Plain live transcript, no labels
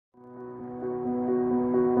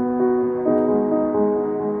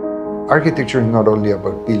Architecture is not only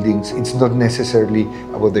about buildings, it's not necessarily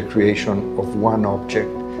about the creation of one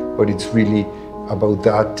object, but it's really about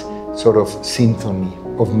that sort of symphony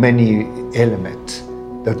of many elements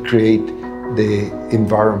that create the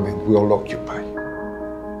environment we all occupy.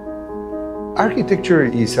 Architecture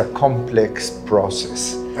is a complex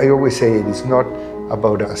process. I always say it is not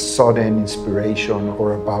about a sudden inspiration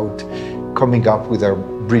or about coming up with a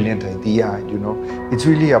brilliant idea, It's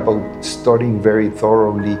really about studying very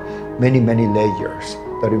thoroughly many layers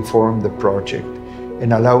that inform the project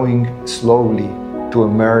and allowing slowly to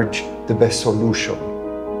emerge the best solution.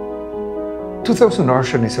 2000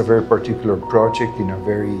 Ocean is a very particular project in a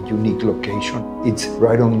very unique location. It's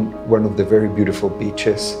right on one of the very beautiful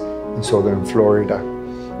beaches in southern Florida.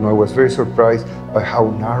 I was very surprised by how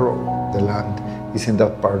narrow the land is in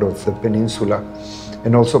that part of the peninsula,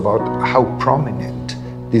 and also about how prominent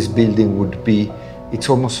this building would be. It's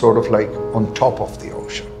almost sort of like on top of the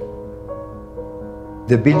ocean.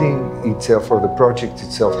 The building itself, or the project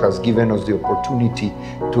itself, has given us the opportunity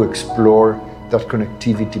to explore that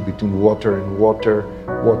connectivity between water and water,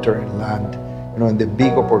 water and land, and the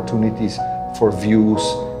big opportunities for views,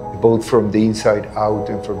 both from the inside out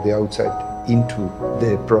and from the outside into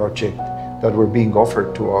the project that were being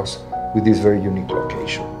offered to us with this very unique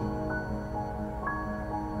location.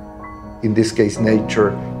 In this case,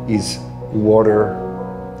 nature is water,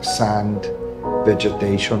 sand,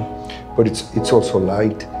 vegetation, but it's also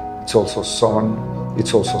light, it's also sun,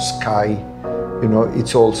 it's also sky,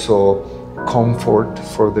 it's also comfort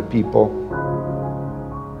for the people.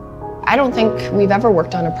 I don't think we've ever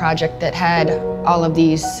worked on a project that had all of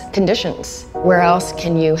these conditions. Where else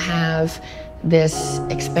can you have this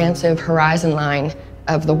expansive horizon line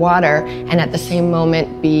of the water and at the same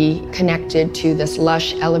moment be connected to this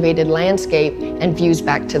lush, elevated landscape and views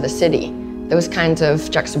back to the city? Those kinds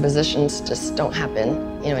of juxtapositions just don't happen,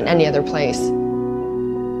 in any other place.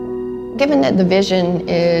 Given that the vision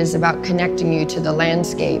is about connecting you to the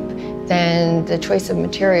landscape, then the choice of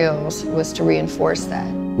materials was to reinforce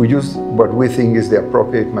that. We use what we think is the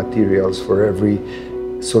appropriate materials for every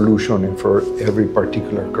solution and for every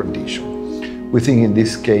particular condition. We think in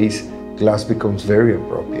this case, glass becomes very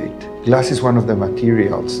appropriate. Glass is one of the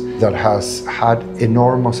materials that has had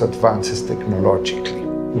enormous advances technologically.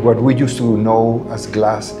 What we used to know as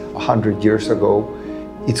glass 100 years ago,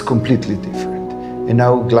 it's completely different. And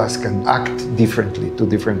now glass can act differently to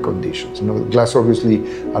different conditions. Glass obviously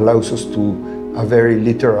allows us to a very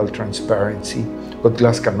literal transparency, but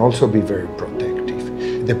glass can also be very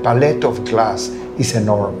protective. The palette of glass is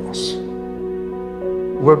enormous.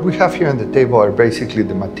 What we have here on the table are basically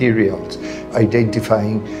the materials,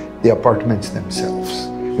 identifying the apartments themselves.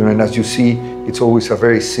 And as you see, it's always a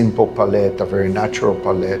very simple palette, a very natural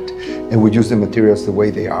palette, and we use the materials the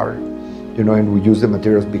way they are, and we use the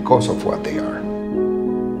materials because of what they are.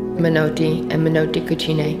 Menotti and Menotti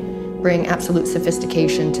Cucine bring absolute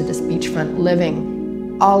sophistication to this beachfront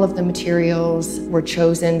living. All of the materials were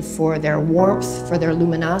chosen for their warmth, for their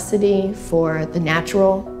luminosity, for the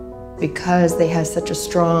natural, because they have such a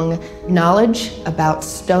strong knowledge about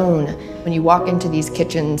stone. When you walk into these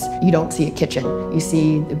kitchens, you don't see a kitchen. You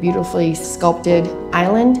see the beautifully sculpted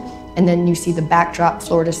island, and then you see the backdrop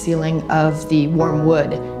floor-to-ceiling of the warm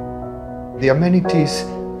wood. The amenities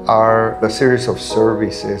are a series of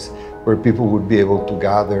services where people would be able to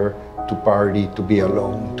gather, to party, to be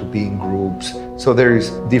alone, to be in groups. So there is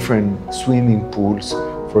different swimming pools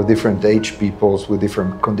for different age peoples with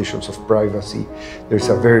different conditions of privacy. There's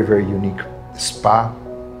a very unique spa.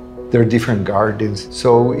 There are different gardens.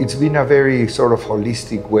 So it's been a very sort of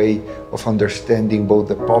holistic way of understanding both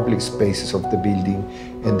the public spaces of the building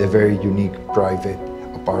and the very unique private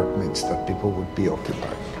apartments that people would be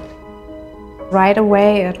occupying. Right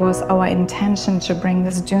away, it was our intention to bring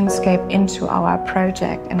this dunescape into our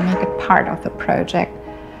project and make it part of the project.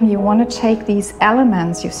 You want to take these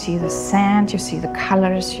elements, you see the sand, you see the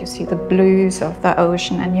colors, you see the blues of the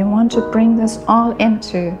ocean, and you want to bring this all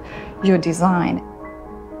into your design.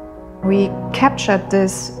 We captured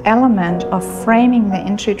this element of framing the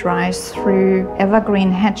entry drives through evergreen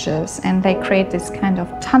hedges, and they create this kind of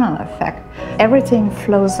tunnel effect. Everything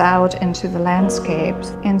flows out into the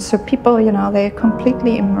landscapes, and so people, they're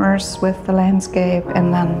completely immersed with the landscape,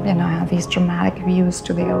 and then, have these dramatic views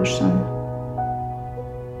to the ocean.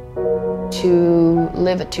 To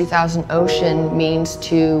live at 2000 Ocean means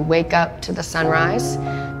to wake up to the sunrise,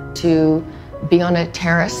 to be on a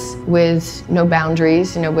terrace with no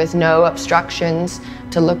boundaries, with no obstructions,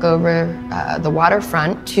 to look over the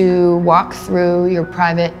waterfront, to walk through your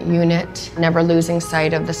private unit, never losing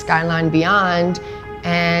sight of the skyline beyond,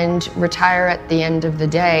 and retire at the end of the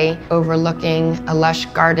day overlooking a lush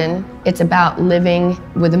garden. It's about living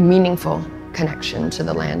with a meaningful connection to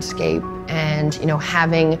the landscape and,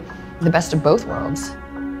 having the best of both worlds.